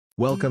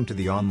Welcome to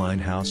the online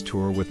house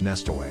tour with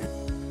Nestaway.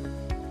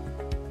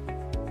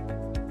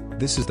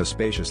 This is the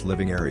spacious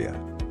living area.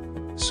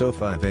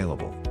 Sofa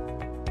available.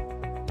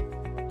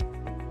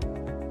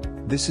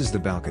 This is the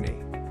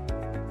balcony.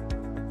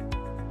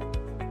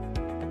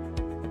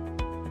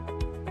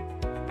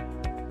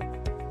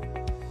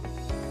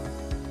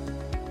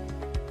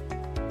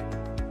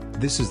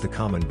 This is the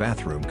common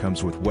bathroom,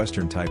 comes with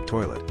Western type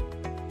toilet.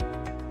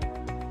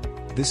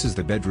 This is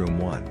the bedroom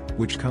 1,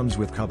 which comes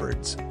with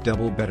cupboards,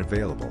 double bed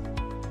available.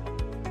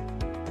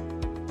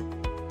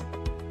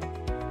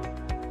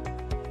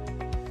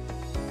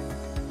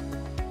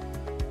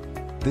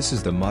 This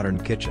is the modern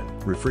kitchen,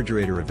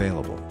 refrigerator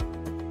available.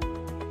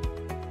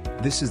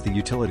 This is the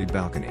utility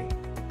balcony.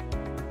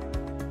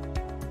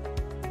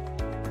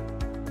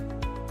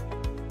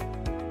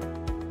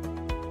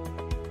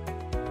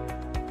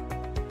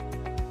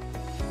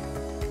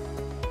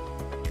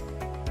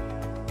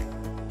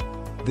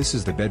 This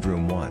is the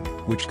bedroom 1,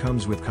 which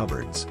comes with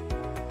cupboards.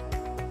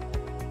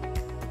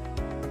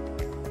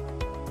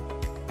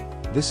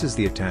 This is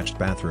the attached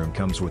bathroom,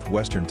 comes with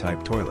Western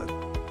type toilet.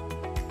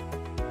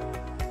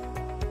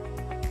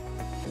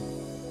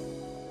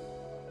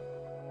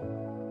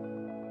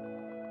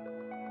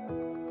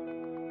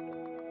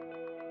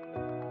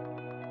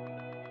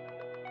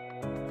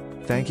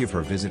 Thank you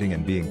for visiting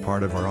and being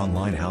part of our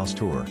online house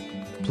tour.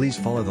 Please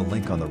follow the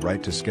link on the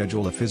right to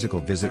schedule a physical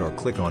visit or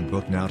click on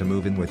Book Now to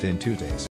move in within 2 days.